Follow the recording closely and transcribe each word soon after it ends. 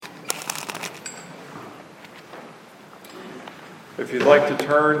If you'd like to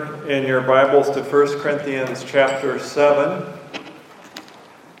turn in your Bibles to 1 Corinthians chapter 7,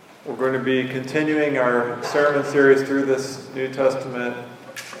 we're going to be continuing our sermon series through this New Testament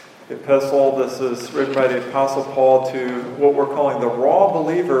epistle. This is written by the Apostle Paul to what we're calling the raw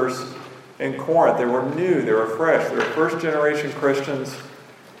believers in Corinth. They were new, they were fresh, they were first generation Christians,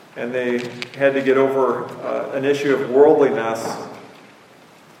 and they had to get over an issue of worldliness.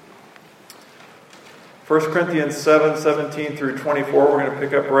 1 Corinthians 7, 17 through 24, we're going to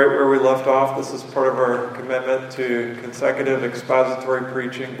pick up right where we left off. This is part of our commitment to consecutive expository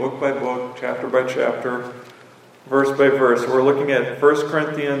preaching, book by book, chapter by chapter, verse by verse. We're looking at 1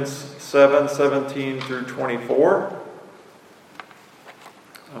 Corinthians 7, 17 through 24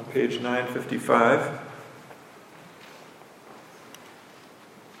 on page 955.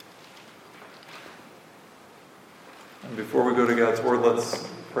 And before we go to God's Word, let's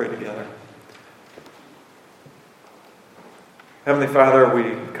pray together. Heavenly Father,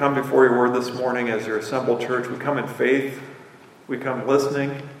 we come before your word this morning as your assembled church. We come in faith. We come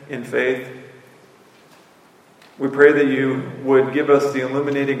listening in faith. We pray that you would give us the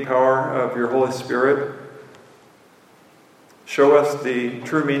illuminating power of your Holy Spirit. Show us the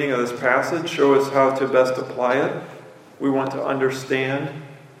true meaning of this passage. Show us how to best apply it. We want to understand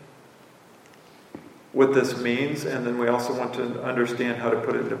what this means, and then we also want to understand how to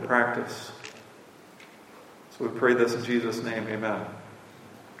put it into practice. We pray this in Jesus' name, amen.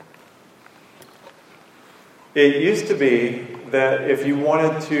 It used to be that if you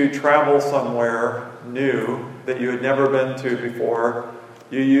wanted to travel somewhere new that you had never been to before,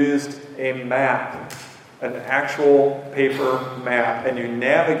 you used a map, an actual paper map, and you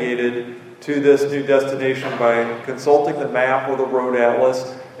navigated to this new destination by consulting the map or the road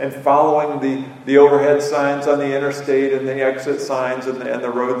atlas and following the overhead signs on the interstate and the exit signs and the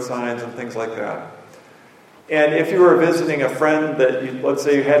road signs and things like that. And if you were visiting a friend that, let's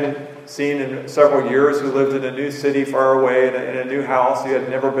say you hadn't seen in several years, who lived in a new city far away, in a new house, you had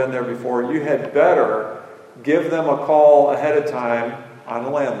never been there before, you had better give them a call ahead of time on a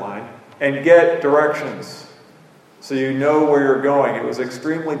landline and get directions so you know where you're going. It was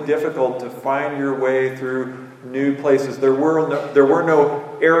extremely difficult to find your way through new places. There were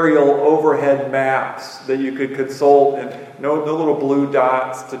no aerial overhead maps that you could consult and no little blue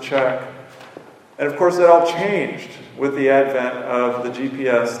dots to check. And of course, that all changed with the advent of the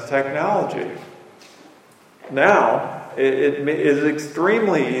GPS technology. Now, it is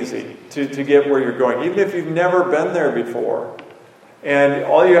extremely easy to get where you're going, even if you've never been there before. And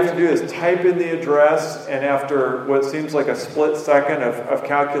all you have to do is type in the address, and after what seems like a split second of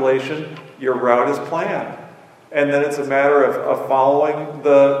calculation, your route is planned. And then it's a matter of following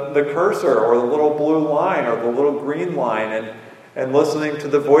the cursor or the little blue line or the little green line and listening to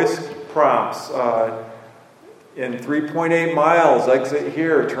the voice prompts. In 3.8 miles, exit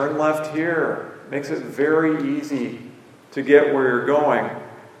here, turn left here. Makes it very easy to get where you're going.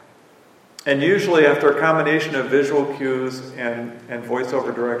 And usually after a combination of visual cues and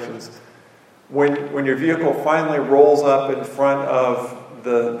voiceover directions, when your vehicle finally rolls up in front of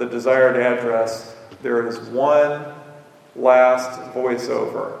the desired address, there is one last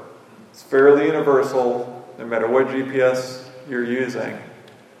voiceover. It's fairly universal, no matter what GPS you're using.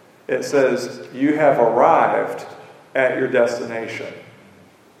 It says, you have arrived at your destination.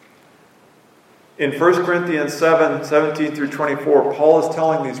 In 1 Corinthians 7, 17 through 24, Paul is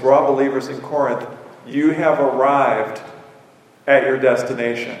telling these raw believers in Corinth, you have arrived at your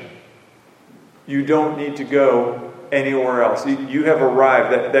destination. You don't need to go anywhere else. You have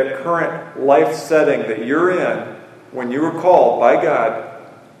arrived. That current life setting that you're in when you were called by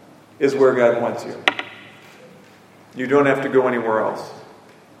God is where God wants you. You don't have to go anywhere else.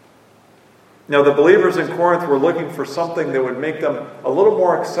 Now, the believers in Corinth were looking for something that would make them a little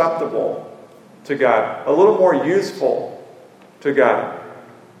more acceptable to God, a little more useful to God.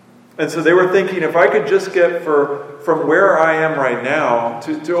 And so they were thinking, if I could just get from where I am right now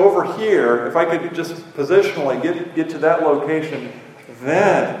to over here, if I could just positionally get to that location,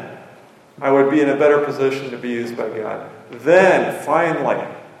 then I would be in a better position to be used by God. Then, finally,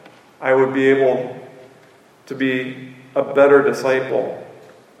 I would be able to be a better disciple.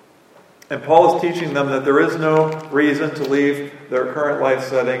 And Paul is teaching them that there is no reason to leave their current life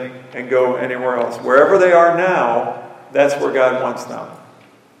setting and go anywhere else. Wherever they are now, that's where God wants them.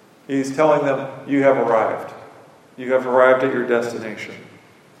 He's telling them, you have arrived. You have arrived at your destination.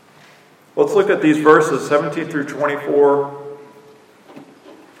 Let's look at these verses, 17 through 24,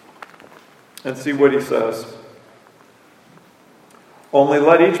 and see what he says. Only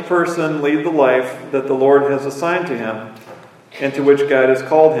let each person lead the life that the Lord has assigned to him, and to which God has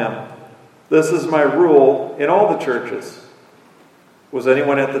called him. This is my rule in all the churches. Was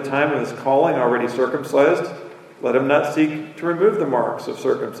anyone at the time of his calling already circumcised? Let him not seek to remove the marks of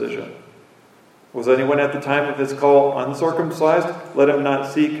circumcision. Was anyone at the time of his call uncircumcised? Let him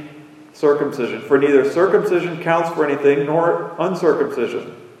not seek circumcision. For neither circumcision counts for anything, nor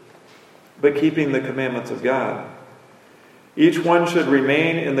uncircumcision, but keeping the commandments of God. Each one should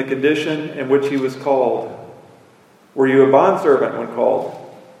remain in the condition in which he was called. Were you a bondservant when called?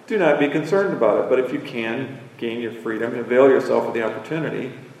 Do not be concerned about it, but if you can, gain your freedom and avail yourself of the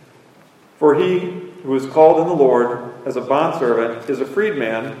opportunity. For he who is called in the Lord as a bondservant is a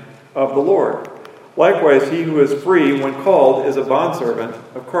freedman of the Lord. Likewise, he who is free when called is a bondservant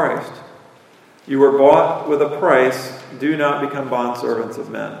of Christ. You were bought with a price. Do not become bondservants of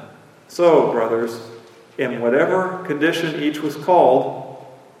men. So, brothers, in whatever condition each was called,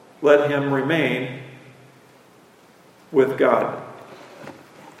 let him remain with God.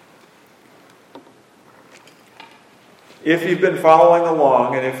 If you've been following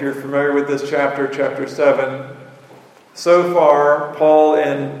along, and if you're familiar with this chapter, chapter 7, so far, Paul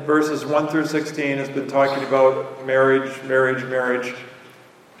in verses 1 through 16 has been talking about marriage.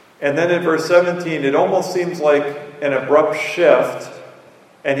 And then in verse 17, it almost seems like an abrupt shift,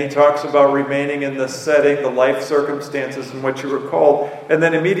 and he talks about remaining in the setting, the life circumstances in which you were called. And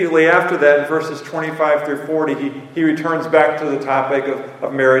then immediately after that, in verses 25 through 40, he returns back to the topic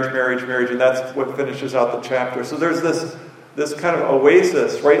of marriage, and that's what finishes out the chapter. So there's this kind of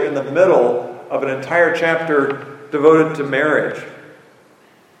oasis right in the middle of an entire chapter devoted to marriage.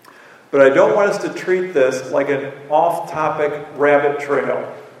 But I don't want us to treat this like an off-topic rabbit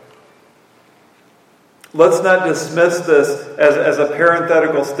trail. Let's not dismiss this as a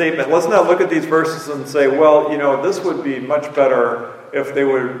parenthetical statement. Let's not look at these verses and say, well, this would be much better if they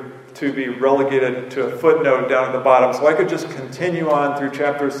were to be relegated to a footnote down at the bottom. So I could just continue on through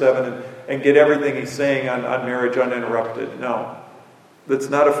chapter 7 and get everything he's saying on marriage uninterrupted. No. That's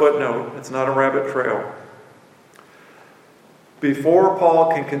not a footnote. It's not a rabbit trail. Before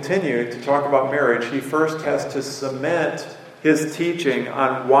Paul can continue to talk about marriage, he first has to cement his teaching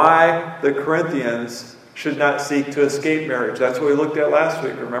on why the Corinthians should not seek to escape marriage. That's what we looked at last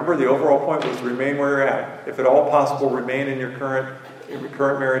week. Remember, the overall point was remain where you're at. If at all possible, remain in your current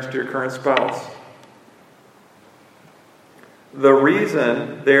marriage to your current spouse. The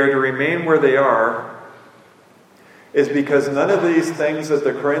reason they are to remain where they are is because none of these things that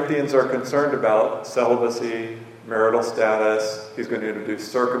the Corinthians are concerned about, celibacy, marital status, he's going to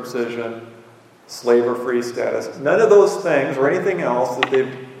introduce circumcision, slave or free status, none of those things or anything else that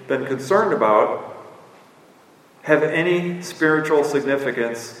they've been concerned about have any spiritual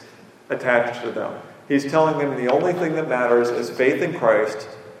significance attached to them. He's telling them the only thing that matters is faith in Christ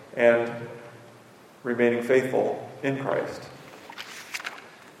and remaining faithful in Christ.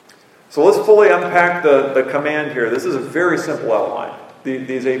 So let's fully unpack the command here. This is a very simple outline.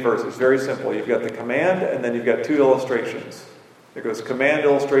 These 8 verses, very simple. You've got the command, and then you've got 2 illustrations. It goes command,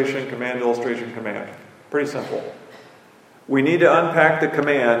 illustration, command, illustration, command. Pretty simple. We need to unpack the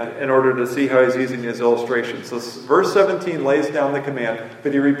command in order to see how he's using his illustration. So verse 17 lays down the command,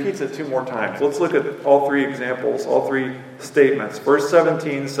 but he repeats it 2 more times. Let's look at all 3 examples, all 3 statements. Verse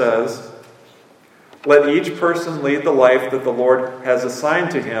 17 says, "Let each person lead the life that the Lord has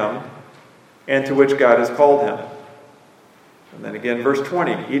assigned to him and to which God has called him." And then again, verse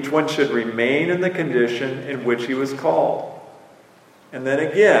 20, "Each one should remain in the condition in which he was called." And then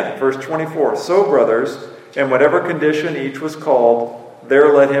again, verse 24, "So, brothers, in whatever condition each was called,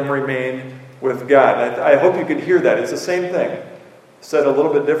 there let him remain with God." I hope you could hear that. It's the same thing, said a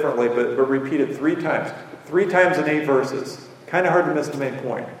little bit differently, but repeated 3 times. 3 times in 8 verses. Kind of hard to miss the main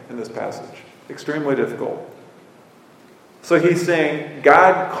point in this passage. Extremely difficult. So he's saying,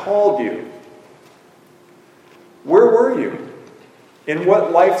 God called you. Where were you? In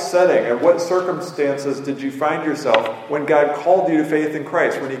what life setting or what circumstances did you find yourself when God called you to faith in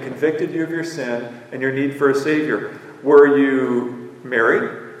Christ, when he convicted you of your sin and your need for a Savior? Were you married?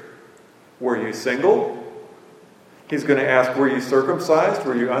 Were you single? He's going to ask, were you circumcised?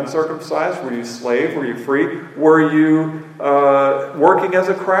 Were you uncircumcised? Were you slave? Were you free? Were you working as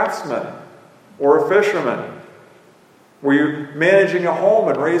a craftsman or a fisherman? Were you managing a home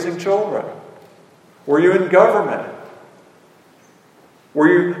and raising children? Were you in government? Were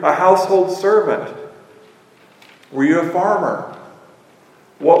you a household servant? Were you a farmer?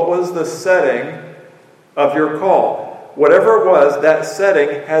 What was the setting of your call? Whatever it was, that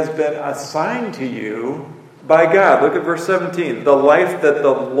setting has been assigned to you by God. Look at verse 17. The life that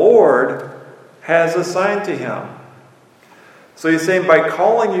the Lord has assigned to him. So he's saying by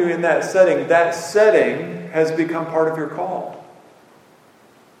calling you in that setting has become part of your call.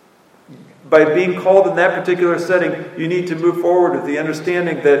 By being called in that particular setting, you need to move forward with the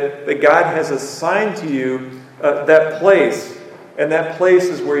understanding that God has assigned to you that place. And that place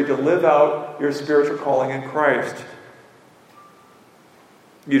is where you to live out your spiritual calling in Christ.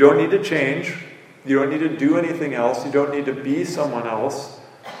 You don't need to change. You don't need to do anything else. You don't need to be someone else.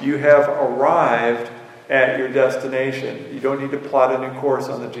 You have arrived at your destination. You don't need to plot a new course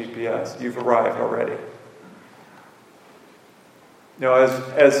on the GPS. You've arrived already. Now,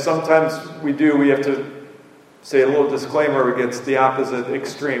 as sometimes we do, we have to say a little disclaimer against the opposite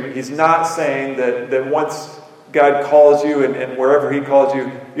extreme. He's not saying that once God calls you and wherever He calls you,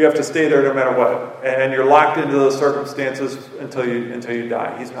 you have to stay there no matter what, and you're locked into those circumstances until you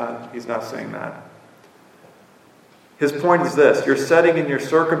die. He's not saying that. His point is this: your setting and your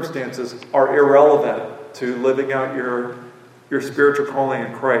circumstances are irrelevant to living out your spiritual calling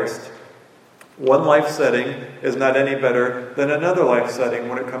in Christ. One life setting is not any better than another life setting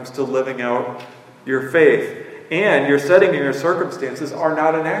when it comes to living out your faith. And your setting and your circumstances are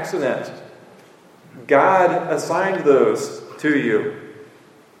not an accident. God assigned those to you,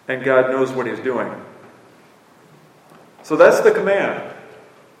 and God knows what He's doing. So that's the command.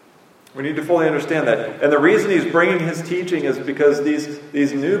 We need to fully understand that. And the reason He's bringing His teaching is because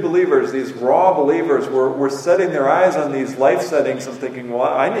these new believers, these raw believers, were setting their eyes on these life settings and thinking, well,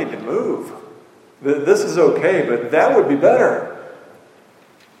 I need to move. This is okay, but that would be better.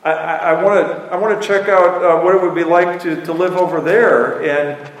 I want to check out what it would be like to live over there.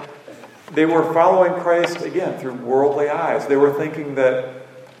 And they were following Christ, again, through worldly eyes. They were thinking that,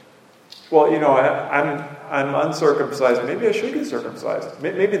 well, I'm uncircumcised. Maybe I should get circumcised.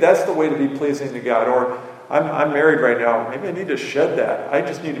 Maybe that's the way to be pleasing to God. Or I'm married right now. Maybe I need to shed that. I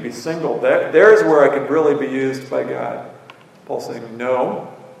just need to be single. There's where I can really be used by God. Paul's saying,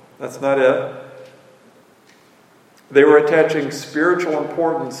 no, that's not it. They were attaching spiritual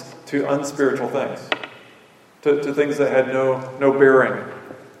importance to unspiritual things, to things that had no bearing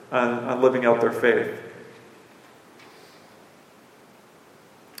on living out their faith.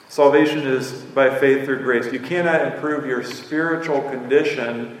 Salvation is by faith through grace. You cannot improve your spiritual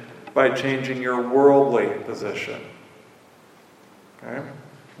condition by changing your worldly position. Okay?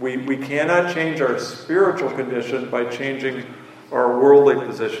 We cannot change our spiritual condition by changing our worldly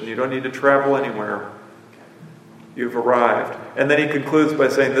position. You don't need to travel anywhere. You've arrived. And then he concludes by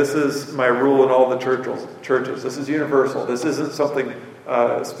saying, this is my rule in all the churches. This is universal. This isn't something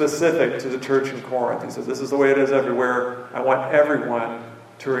specific to the church in Corinth. He says, this is the way it is everywhere. I want everyone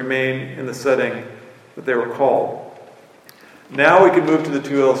to remain in the setting that they were called. Now we can move to the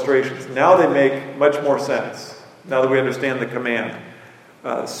two illustrations. Now they make much more sense, now that we understand the command.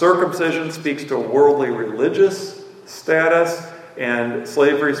 Circumcision speaks to worldly religious status, and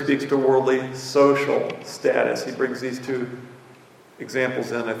slavery speaks to worldly social status. He brings these two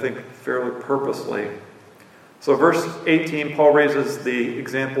examples in, I think, fairly purposely. So verse 18, Paul raises the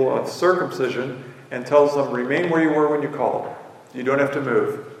example of circumcision and tells them, remain where you were when you called. You don't have to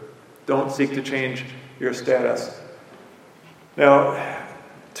move. Don't seek to change your status. Now,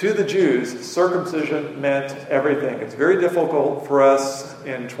 to the Jews, circumcision meant everything. It's very difficult for us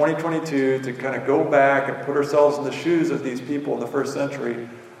in 2022 to kind of go back and put ourselves in the shoes of these people in the first century.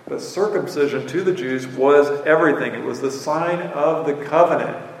 But circumcision to the Jews was everything. It was the sign of the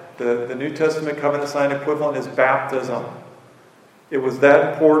covenant. The New Testament covenant sign equivalent is baptism. It was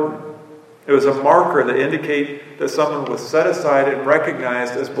that important. It was a marker that indicated that someone was set aside and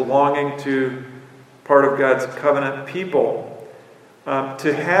recognized as belonging to part of God's covenant people.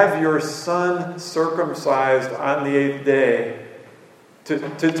 To have your son circumcised on the 8th day,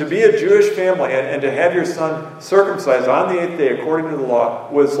 to be a Jewish family and to have your son circumcised on the 8th day according to the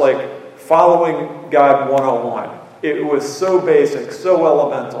law was like following God 101. It was so basic, so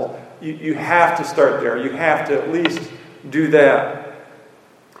elemental. You have to start there. You have to at least do that.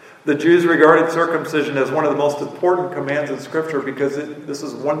 The Jews regarded circumcision as one of the most important commands in Scripture because this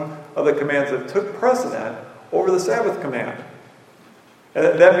is one of the commands that took precedent over the Sabbath command.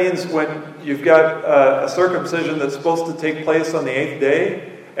 And that means when you've got a circumcision that's supposed to take place on the 8th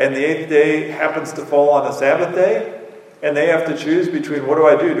day, and the 8th day happens to fall on a Sabbath day, and they have to choose between what do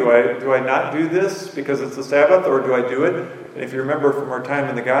I do? Do I not do this because it's the Sabbath, or do I do it? And if you remember from our time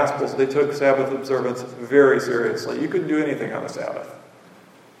in the Gospels, they took Sabbath observance very seriously. You couldn't do anything on the Sabbath.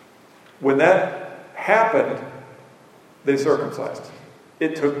 When that happened, they circumcised.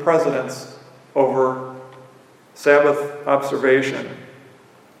 It took precedence over Sabbath observation.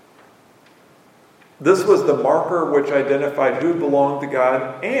 This was the marker which identified who belonged to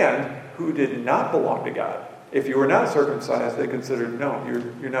God and who did not belong to God. If you were not circumcised, they considered, no,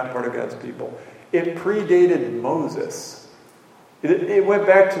 you're not part of God's people. It predated Moses. It went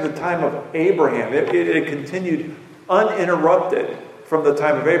back to the time of Abraham. It continued uninterrupted from the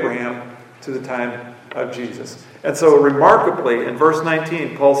time of Abraham to the time of Jesus. And so remarkably, in verse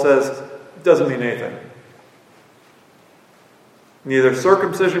 19, Paul says, it doesn't mean anything. Neither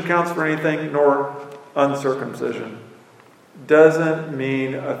circumcision counts for anything, nor uncircumcision. Doesn't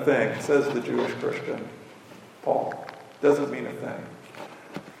mean a thing, says the Jewish Christian, Paul. Doesn't mean a thing.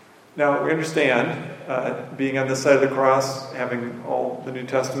 Now, we understand, being on this side of the cross, having all the New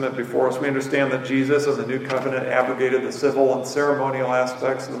Testament before us, we understand that Jesus and the New Covenant abrogated the civil and ceremonial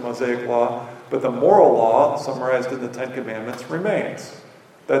aspects of the Mosaic Law, but the moral law, summarized in the Ten Commandments, remains.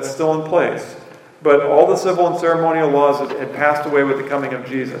 That's still in place. But all the civil and ceremonial laws had passed away with the coming of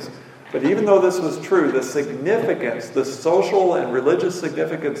Jesus. But even though this was true, the significance, the social and religious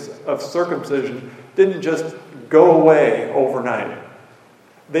significance of circumcision didn't just go away overnight.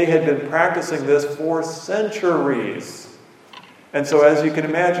 They had been practicing this for centuries. And so as you can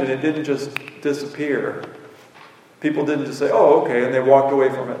imagine, it didn't just disappear. People didn't just say, oh, okay, and they walked away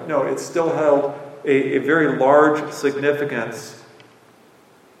from it. No, it still held a very large significance,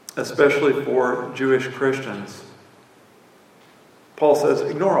 especially for Jewish Christians. Paul says,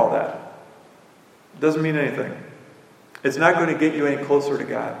 ignore all that. It doesn't mean anything. It's not going to get you any closer to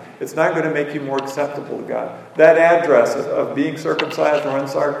God. It's not going to make you more acceptable to God. That address of being circumcised or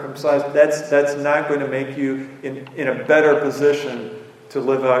uncircumcised, that's not going to make you in a better position to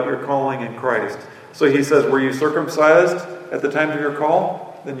live out your calling in Christ. So he says, were you circumcised at the time of your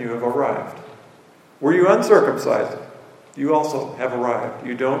call? Then you have arrived. Were you uncircumcised? You also have arrived.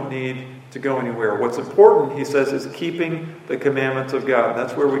 You don't need to go anywhere. What's important, he says, is keeping the commandments of God.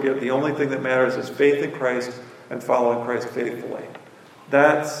 That's where we get the only thing that matters is faith in Christ and following Christ faithfully.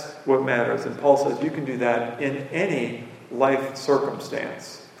 That's what matters. And Paul says you can do that in any life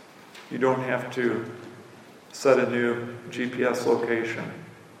circumstance. You don't have to set a new GPS location.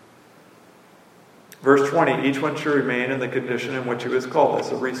 Verse 20, each one should remain in the condition in which he was called.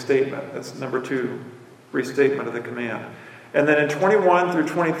 That's a restatement. That's number 2, restatement of the command. And then in 21 through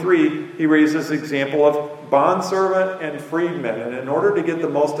 23, he raises the example of bondservant and freedman. And in order to get the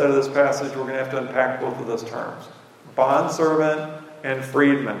most out of this passage, we're going to have to unpack both of those terms. Bondservant and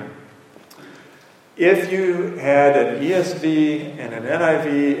freedman. If you had an ESV and an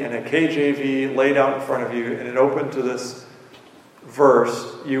NIV and a KJV laid out in front of you and it opened to this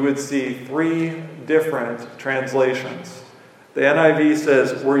verse, you would see 3 different translations. The NIV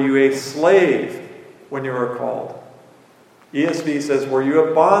says, were you a slave when you were called? ESV says, were you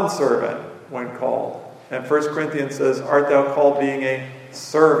a bondservant when called? And 1 Corinthians says, art thou called being a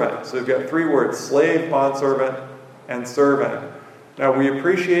servant? So we've got 3 words, slave, bondservant, and servant. Now we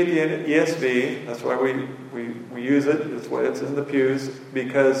appreciate the ESV. That's why we use it. That's why it's in the pews.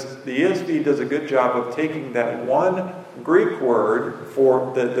 Because the ESV does a good job of taking that one Greek word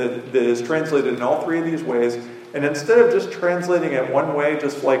that is translated in all 3 of these ways, and instead of just translating it one way,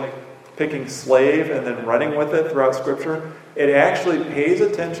 just like picking slave and then running with it throughout Scripture, it actually pays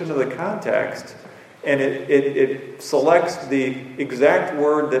attention to the context, and it selects the exact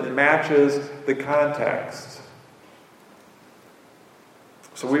word that matches the context.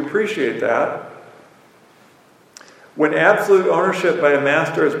 So we appreciate that. When absolute ownership by a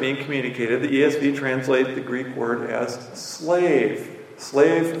master is being communicated, the ESV translates the Greek word as slave.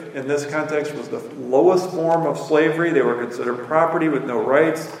 Slave, in this context, was the lowest form of slavery. They were considered property with no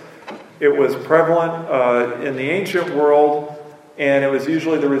rights. It was prevalent in the ancient world, and it was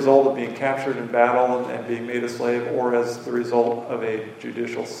usually the result of being captured in battle and being made a slave, or as the result of a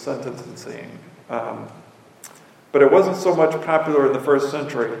judicial sentencing. But it wasn't so much popular in the first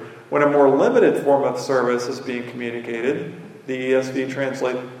century. When a more limited form of service is being communicated, the ESV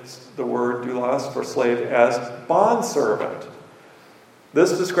translates the word doulos for slave as bondservant.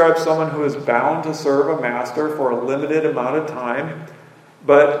 This describes someone who is bound to serve a master for a limited amount of time,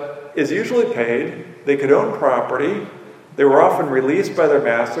 but is usually paid. They could own property. They were often released by their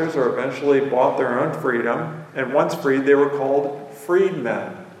masters or eventually bought their own freedom. And once freed, they were called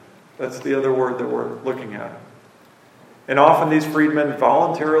freedmen. That's the other word that we're looking at. And often these freedmen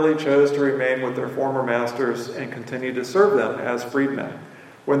voluntarily chose to remain with their former masters and continue to serve them as freedmen.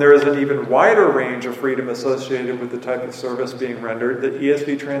 When there is an even wider range of freedom associated with the type of service being rendered, the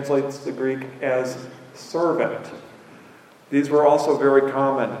ESV translates the Greek as servant. These were also very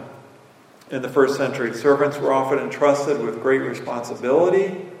common in the first century. Servants were often entrusted with great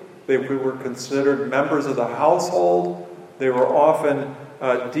responsibility. They were considered members of the household. They were often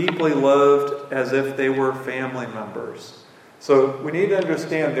deeply loved as if they were family members. So we need to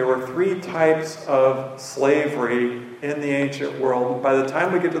understand there were 3 types of slavery in the ancient world. By the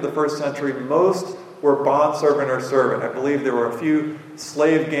time we get to the first century, most were bondservant or servant. I believe there were a few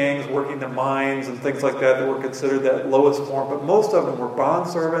slave gangs working the mines and things like that were considered that lowest form, but most of them were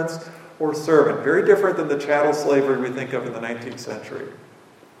bondservants or servant. Very different than the chattel slavery we think of in the 19th century.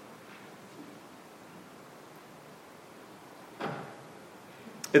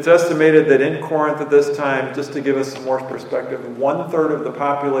 It's estimated that in Corinth at this time, just to give us some more perspective, 1/3 of the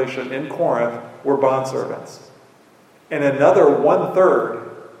population in Corinth were bondservants. And another 1/3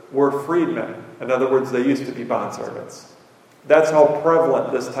 were freedmen. In other words, they used to be bondservants. That's how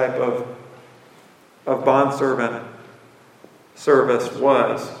prevalent this type of bondservant service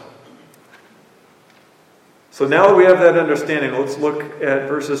was. So now that we have that understanding, let's look at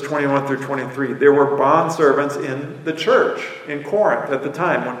verses 21 through 23. There were bondservants in the church in Corinth at the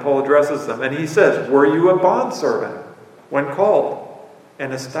time when Paul addresses them. And he says, were you a bondservant when called?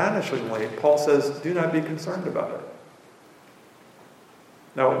 And astonishingly, Paul says, do not be concerned about it.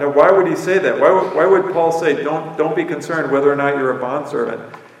 Now why would he say that? Why would Paul say, don't be concerned whether or not you're a bondservant?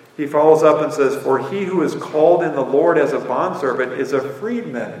 He follows up and says, for he who is called in the Lord as a bondservant is a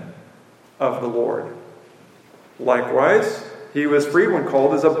freedman of the Lord. Likewise, he was free when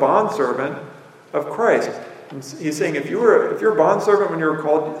called as a bondservant of Christ. He's saying if you're a bondservant when you were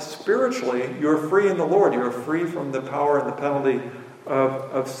called spiritually, you're free in the Lord. You're free from the power and the penalty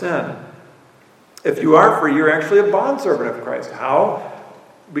of sin. If you are free, you're actually a bondservant of Christ. How?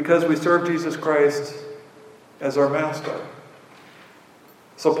 Because we serve Jesus Christ as our master.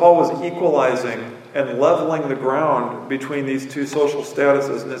 So Paul was equalizing and leveling the ground between these two social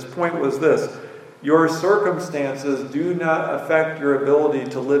statuses. And his point was this: your circumstances do not affect your ability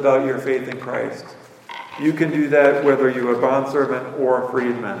to live out your faith in Christ. You can do that whether you're a bondservant or a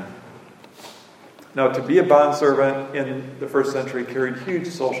freedman. Now, to be a bondservant in the first century carried huge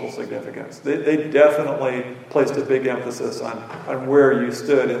social significance. They definitely placed a big emphasis on where you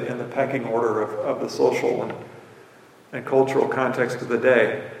stood in the pecking order of the social and cultural context of the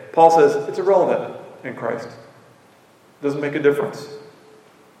day. Paul says it's irrelevant in Christ. It doesn't make a difference.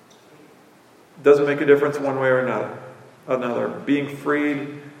 It doesn't make a difference one way or another. Being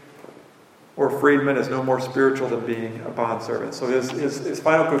freed or freedman is no more spiritual than being a bondservant. So his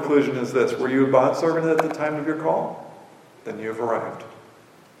final conclusion is this: were you a bondservant at the time of your call? Then you have arrived.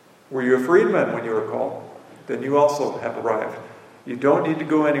 Were you a freedman when you were called? Then you also have arrived. You don't need to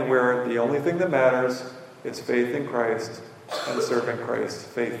go anywhere. The only thing that matters is faith in Christ and serving Christ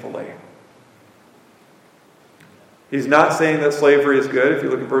faithfully. He's not saying that slavery is good. If you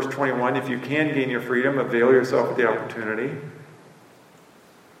look at verse 21, if you can gain your freedom, avail yourself of the opportunity.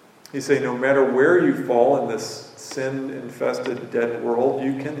 He's saying no matter where you fall in this sin-infested, dead world,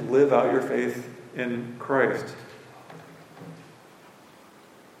 you can live out your faith in Christ.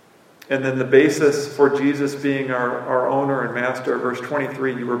 And then the basis for Jesus being our owner and master, verse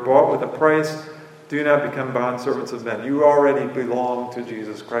 23, you were bought with a price. Do not become bondservants of men. You already belong to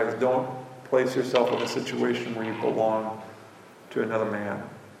Jesus Christ. Don't place yourself in a situation where you belong to another man.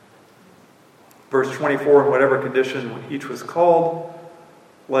 Verse 24, in whatever condition each was called,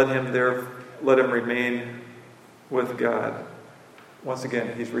 let him remain with God. Once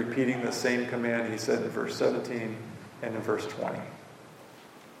again, he's repeating the same command he said in verse 17 and in verse 20.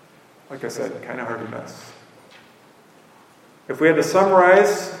 Like I said, kind of hard to miss. If we had to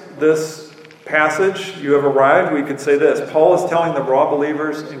summarize this passage, you have arrived, we could say this: Paul is telling the raw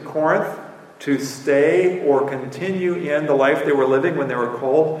believers in Corinth to stay or continue in the life they were living when they were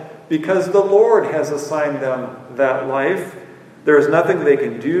called, because the Lord has assigned them that life. There is nothing they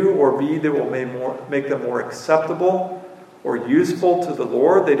can do or be that will make them more acceptable or useful to the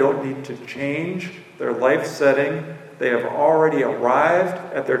Lord. They don't need to change their life setting. They have already arrived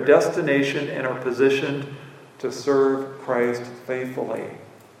at their destination and are positioned to serve Christ faithfully.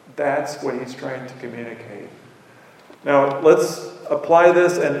 That's what he's trying to communicate. Now, let's apply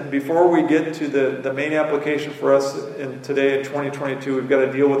this, and before we get to the main application for us today in 2022, we've got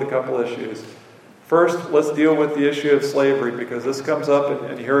to deal with a couple issues. First, let's deal with the issue of slavery, because this comes up,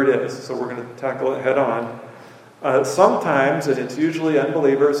 and here it is. So we're going to tackle it head on. Sometimes, and it's usually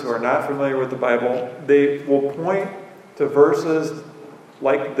unbelievers who are not familiar with the Bible, they will point to verses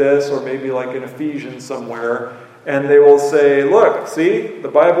like this, or maybe like in Ephesians somewhere, and they will say, look, see, the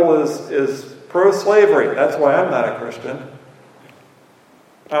Bible is pro-slavery. That's why I'm not a Christian.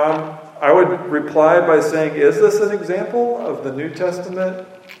 I would reply by saying, is this an example of the New Testament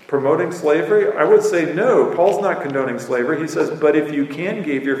promoting slavery? I would say no. Paul's not condoning slavery. He says, but if you can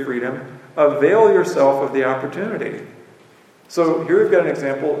gain your freedom, avail yourself of the opportunity. So here we've got an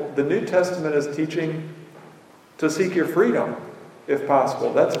example. The New Testament is teaching to seek your freedom, if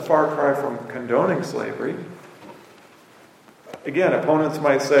possible. That's a far cry from condoning slavery. Again, opponents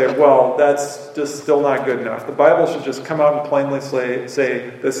might say, well, that's just still not good enough. The Bible should just come out and plainly say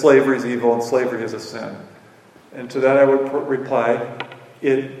that slavery is evil and slavery is a sin. And to that I would reply,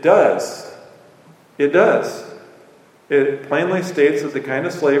 it does. It does. It plainly states that the kind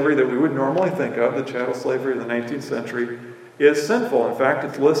of slavery that we would normally think of, the chattel slavery of the 19th century, is sinful. In fact,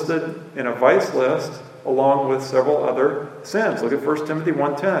 it's listed in a vice list along with several other sins. Look at 1 Timothy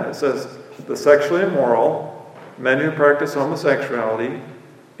 1:10. It says, the sexually immoral, men who practice homosexuality,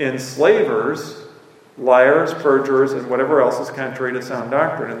 enslavers, liars, perjurers, and whatever else is contrary to sound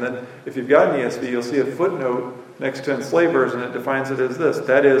doctrine. And then if you've got an ESV, you'll see a footnote next to enslavers, and it defines it as this.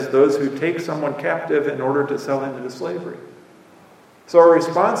 That is, those who take someone captive in order to sell him into slavery. So our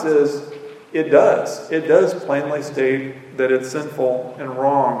response is, it does. It does plainly state that it's sinful and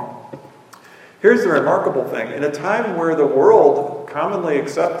wrong. Here's the remarkable thing. In a time where the world commonly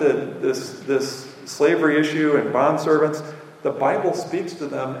accepted this slavery issue and bondservants, the Bible speaks to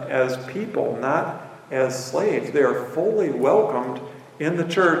them as people, not as slaves. They are fully welcomed in the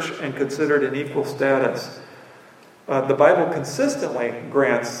church and considered in equal status. The Bible consistently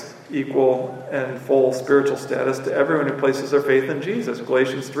grants equal and full spiritual status to everyone who places their faith in Jesus.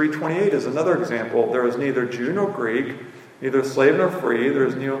 Galatians 3:28 is another example. There is neither Jew nor Greek, neither slave nor free. There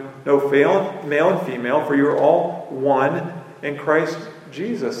is no male and female, for you are all one in Christ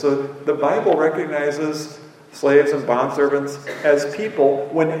Jesus. So the Bible recognizes slaves and bondservants as people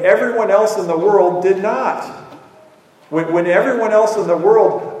when everyone else in the world did not. When everyone else in the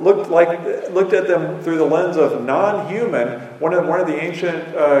world looked at them through the lens of non-human, one of the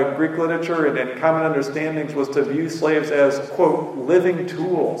ancient Greek literature and common understandings was to view slaves as, quote, living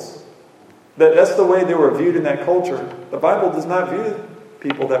tools. That's the way they were viewed in that culture. The Bible does not view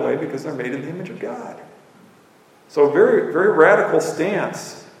people that way because they're made in the image of God. So very, very radical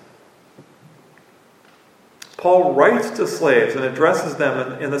stance. Paul writes to slaves and addresses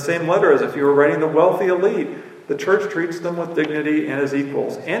them in the same letter as if he were writing the wealthy elite. The church treats them with dignity and as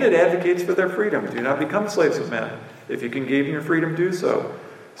equals, and it advocates for their freedom. Do not become slaves of men. If you can gain your freedom, do so.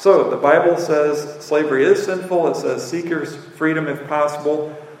 So the Bible says slavery is sinful. It says seek your freedom if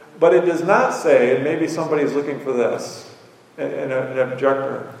possible. But it does not say, and maybe somebody's looking for this, an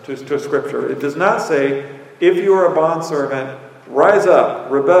objector to Scripture. It does not say, if you are a bondservant, rise up,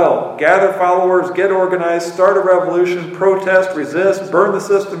 rebel, gather followers, get organized, start a revolution, protest, resist, burn the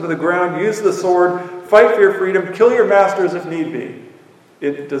system to the ground, use the sword, fight for your freedom, kill your masters if need be.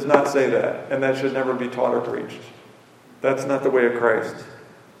 It does not say that, and that should never be taught or preached. That's not the way of Christ.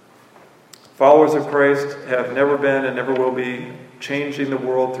 Followers of Christ have never been and never will be changing the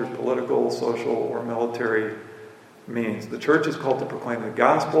world through political, social, or military means. The church is called to proclaim the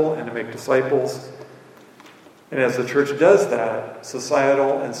gospel and to make disciples. And as the church does that,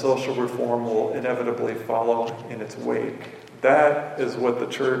 societal and social reform will inevitably follow in its wake. That is what the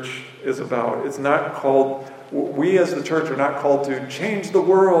church is about. It's not called, we as the church are not called to change the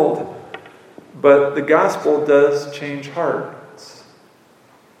world, but the gospel does change hearts.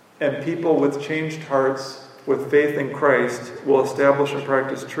 And people with changed hearts, with faith in Christ, will establish and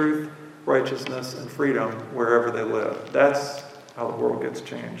practice truth, righteousness, and freedom wherever they live. That's how the world gets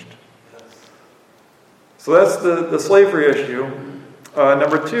changed. So that's the slavery issue.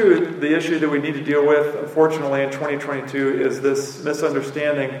 Number two, the issue that we need to deal with, unfortunately, in 2022 is this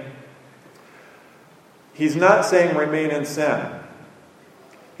misunderstanding. He's not saying remain in sin.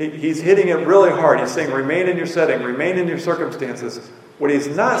 He's hitting it really hard. He's saying remain in your setting, remain in your circumstances. What he's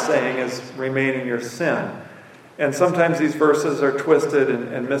not saying is remain in your sin. And sometimes these verses are twisted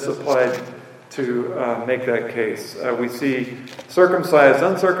and misapplied to make that case. We see circumcised,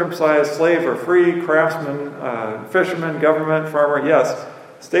 uncircumcised, slave or free, craftsman, fisherman, government, farmer. Yes,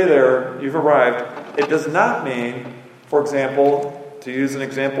 stay there. You've arrived. It does not mean, for example, to use an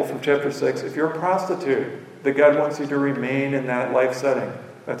example from chapter 6, if you're a prostitute, that God wants you to remain in that life setting.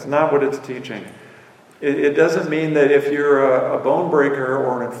 That's not what it's teaching. It doesn't mean that if you're a bone breaker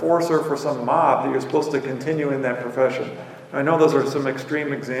or an enforcer for some mob that you're supposed to continue in that profession. I know those are some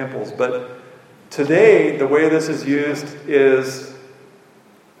extreme examples, but today, the way this is used is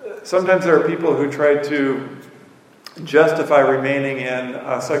sometimes there are people who try to justify remaining in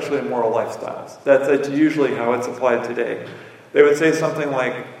sexually immoral lifestyles. That's usually how it's applied today. They would say something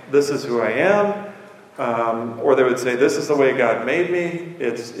like, this is who I am, or they would say, this is the way God made me,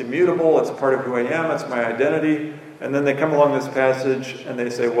 it's immutable, it's part of who I am, it's my identity. And then they come along this passage and they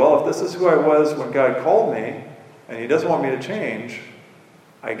say, well, if this is who I was when God called me, and He doesn't want me to change,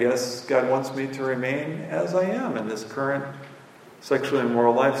 I guess God wants me to remain as I am in this current sexually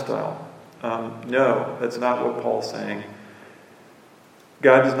immoral lifestyle. No, that's not what Paul's saying.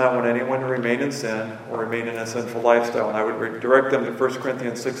 God does not want anyone to remain in sin or remain in a sinful lifestyle. And I would direct them to 1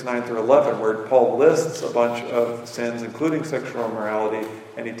 Corinthians 6, 9 through 11, where Paul lists a bunch of sins, including sexual immorality,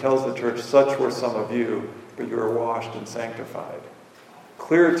 and he tells the church, such were some of you, but you are washed and sanctified.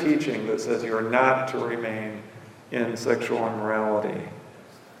 Clear teaching that says you are not to remain in sexual immorality.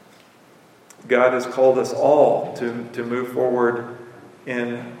 God has called us all to move forward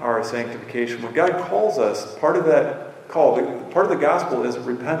in our sanctification. When God calls us, part of that call, part of the gospel is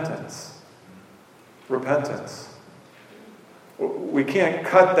repentance. Repentance. We can't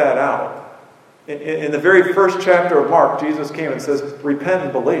cut that out. In the very first chapter of Mark, Jesus came and says, repent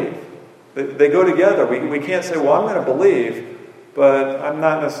and believe. They go together. We can't say, well, I'm going to believe, but I'm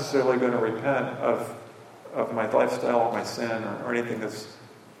not necessarily going to repent of my lifestyle or my sin or anything that's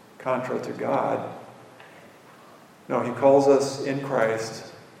contrary to God. No, he calls us in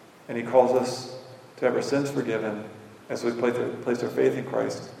Christ, and he calls us to have our sins forgiven as we place our faith in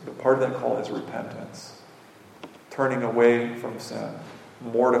Christ. But part of that call is repentance. Turning away from sin.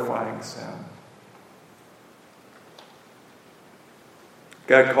 Mortifying sin.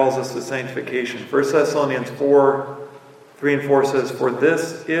 God calls us to sanctification. 1 Thessalonians 4, 3 and 4 says, for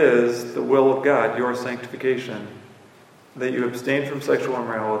this is the will of God, your sanctification, that you abstain from sexual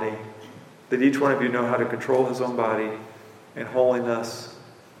immorality, that each one of you know how to control his own body in holiness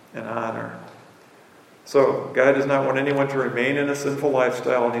and honor. So, God does not want anyone to remain in a sinful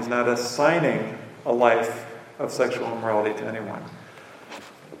lifestyle, and he's not assigning a life of sexual immorality to anyone.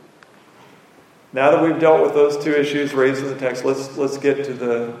 Now that we've dealt with those two issues raised in the text, let's get to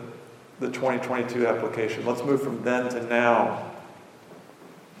the 2022 application. Let's move from then to now.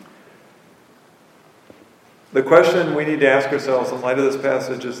 The question we need to ask ourselves in light of this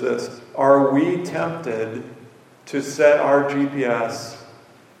passage is this: are we tempted to set our GPS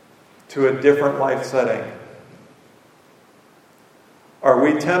to a different life setting? Are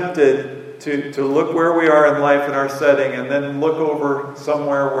we tempted to look where we are in life in our setting and then look over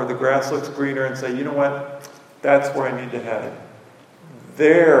somewhere where the grass looks greener and say, you know what, that's where I need to head.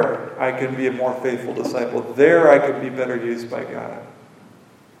 There I can be a more faithful disciple. There I can be better used by God.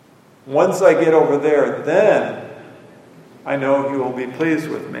 Once I get over there, then I know he will be pleased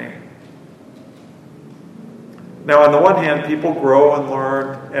with me. Now, on the one hand, people grow and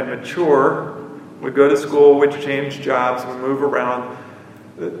learn and mature. We go to school, we change jobs, we move around.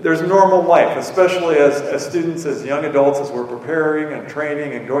 There's normal life, especially as students, as young adults, as we're preparing and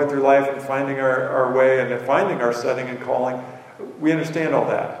training and going through life and finding our way and finding our setting and calling. We understand all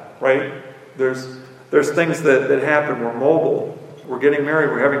that, right? There's things that happen. We're mobile. We're getting married.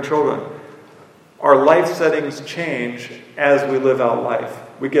 We're having children. Our life settings change as we live out life.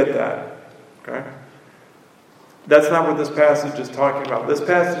 We get that, okay? That's not what this passage is talking about. This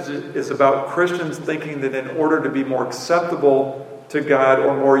passage is about Christians thinking that in order to be more acceptable to God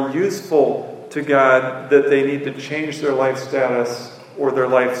or more useful to God, that they need to change their life status or their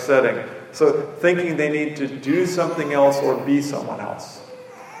life setting. So thinking they need to do something else or be someone else.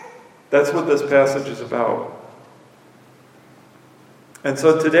 That's what this passage is about. And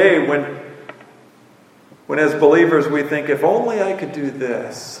so today, when as believers we think, if only I could do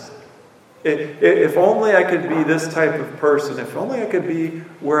this, if only I could be this type of person, if only I could be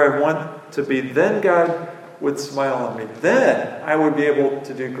where I want to be, then God would smile on me. Then I would be able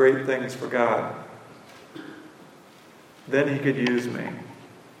to do great things for God. Then he could use me.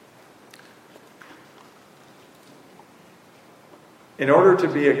 In order to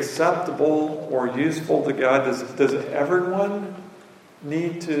be acceptable or useful to God, does everyone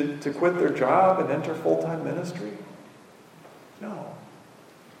need to quit their job and enter full-time ministry? No.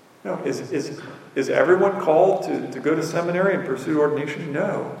 No. Is everyone called to go to seminary and pursue ordination?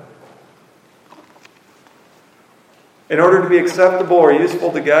 No. In order to be acceptable or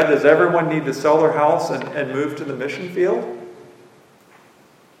useful to God, does everyone need to sell their house and move to the mission field?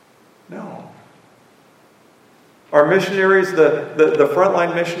 No. Are missionaries, the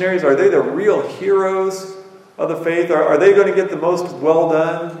frontline missionaries, are they the real heroes of the faith? Are they going to get the most well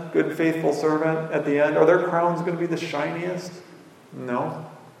done, good, faithful servant at the end? Are their crowns going to be the shiniest? No.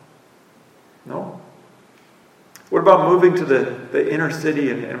 No. What about moving to the inner city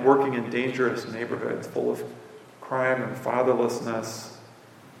and working in dangerous neighborhoods full of crime and fatherlessness?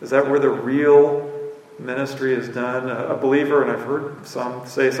 Is that where the real ministry is done? A believer, and I've heard some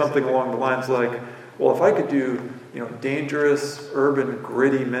say something along the lines like, well, if I could do dangerous, urban,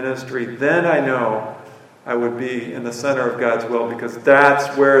 gritty ministry, then I know I would be in the center of God's will because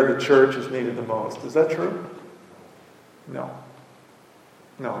that's where the church is needed the most. Is that true? No.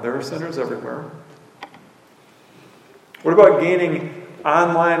 No, there are sinners everywhere. What about gaining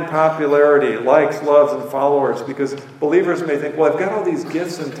online popularity, likes, loves, and followers, because believers may think, well, I've got all these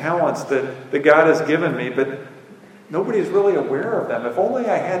gifts and talents that God has given me, but nobody's really aware of them. If only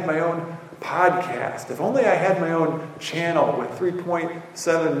I had my own podcast, if only I had my own channel with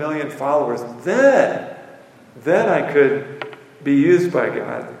 3.7 million followers, then I could be used by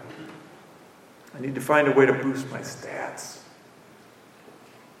God. I need to find a way to boost my stats.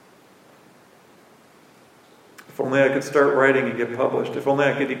 If only I could start writing and get published. If only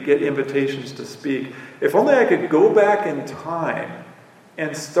I could get invitations to speak. If only I could go back in time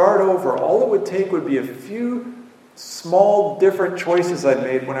and start over. All it would take would be a few small, different choices I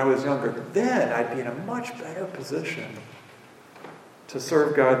made when I was younger. Then I'd be in a much better position to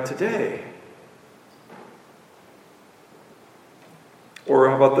serve God today. Or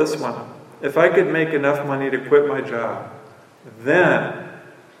how about this one? If I could make enough money to quit my job, then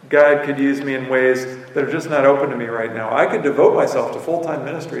God could use me in ways that are just not open to me right now. I could devote myself to full-time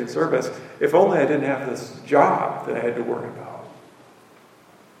ministry and service if only I didn't have this job that I had to worry about.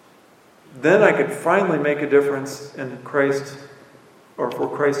 Then I could finally make a difference in Christ, or for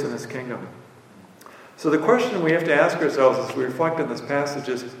Christ and His kingdom. So the question we have to ask ourselves as we reflect on this passage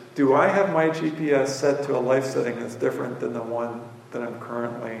is, do I have my GPS set to a life setting that's different than the one that I'm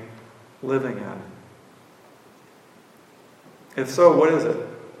currently living in? If so, what is it?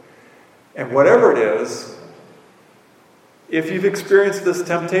 And whatever it is, if you've experienced this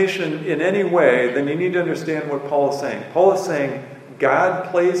temptation in any way, then you need to understand what Paul is saying. Paul is saying God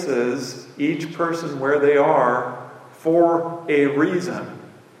places each person where they are for a reason.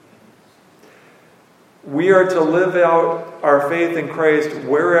 We are to live out our faith in Christ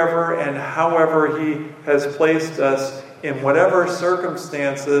wherever and however He has placed us, in whatever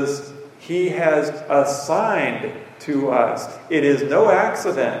circumstances He has assigned to us. It is no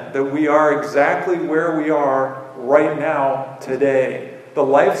accident that we are exactly where we are right now today. The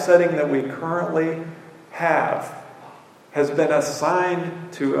life setting that we currently have has been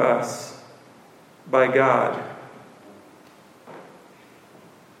assigned to us by God.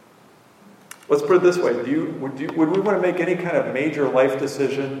 Let's put it this way. Would we want to make any kind of major life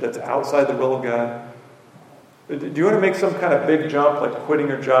decision that's outside the will of God? Do you want to make some kind of big jump, like quitting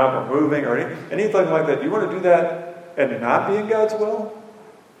your job or moving or anything like that? Do you want to do that and not be in God's will?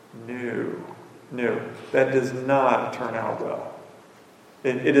 No. That does not turn out well.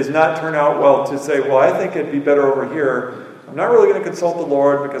 It does not turn out well to say, well, I think it'd be better over here. I'm not really going to consult the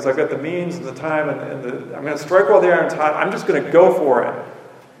Lord because I've got the means and the time and I'm going to strike while the iron's hot. I'm just going to go for it.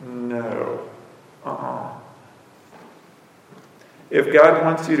 No. If God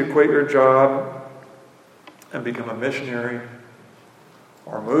wants you to quit your job and become a missionary,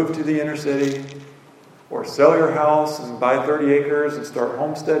 or move to the inner city, or sell your house and buy 30 acres and start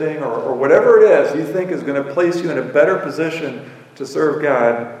homesteading, or whatever it is you think is going to place you in a better position to serve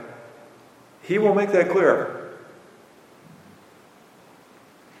God, He will make that clear.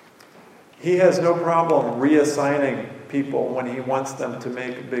 He has no problem reassigning people when He wants them to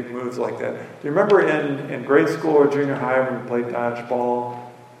make big moves like that. Do you remember in grade school or junior high when we played dodgeball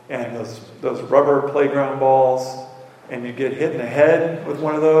and those rubber playground balls and you get hit in the head with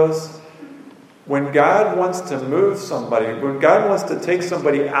one of those? When God wants to move somebody, when God wants to take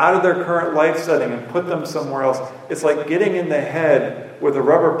somebody out of their current life setting and put them somewhere else, it's like getting in the head with a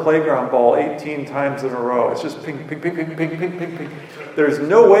rubber playground ball 18 times in a row. It's just ping, ping, ping, ping, ping, ping, ping, ping. There's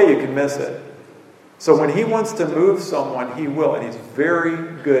no way you can miss it. So when He wants to move someone, He will, and He's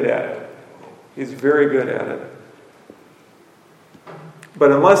very good at it. He's very good at it.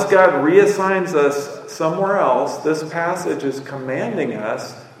 But unless God reassigns us somewhere else, this passage is commanding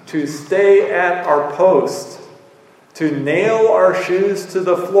us to stay at our post, to nail our shoes to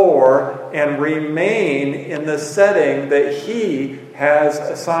the floor and remain in the setting that He has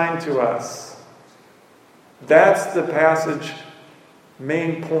assigned to us. That's the passage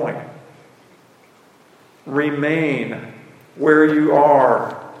main point. Remain where you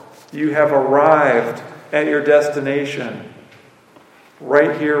are. You have arrived at your destination.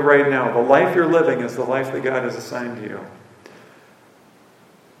 Right here, right now. The life you're living is the life that God has assigned to you.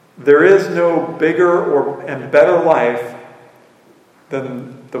 There is no bigger and better life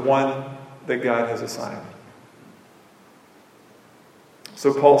than the one that God has assigned.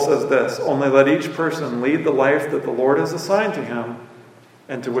 So Paul says this, only let each person lead the life that the Lord has assigned to him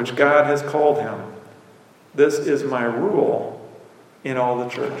and to which God has called him. This is my rule in all the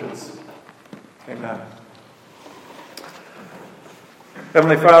churches. Amen.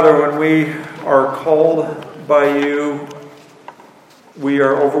 Heavenly Father, when we are called by You, we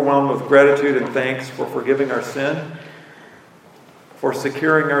are overwhelmed with gratitude and thanks for forgiving our sin, for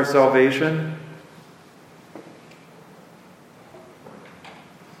securing our salvation,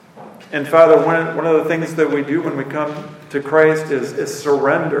 And Father, one of the things that we do when we come to Christ is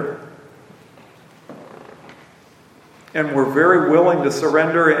surrender. And we're very willing to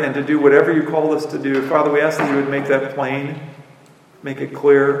surrender and to do whatever you call us to do. Father, we ask that you would make that plain, make it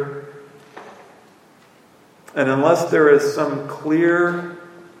clear. And unless there is some clear,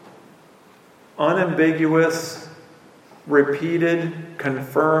 unambiguous, repeated,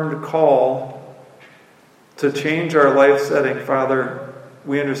 confirmed call to change our life setting, Father,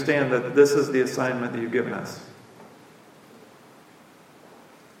 we understand that this is the assignment that you've given us.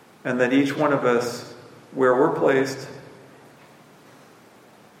 And that each one of us, where we're placed,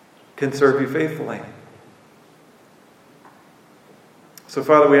 can serve you faithfully. So,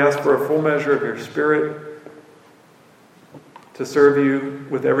 Father, we ask for a full measure of your Spirit to serve you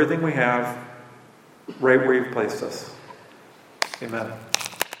with everything we have right where you've placed us. Amen.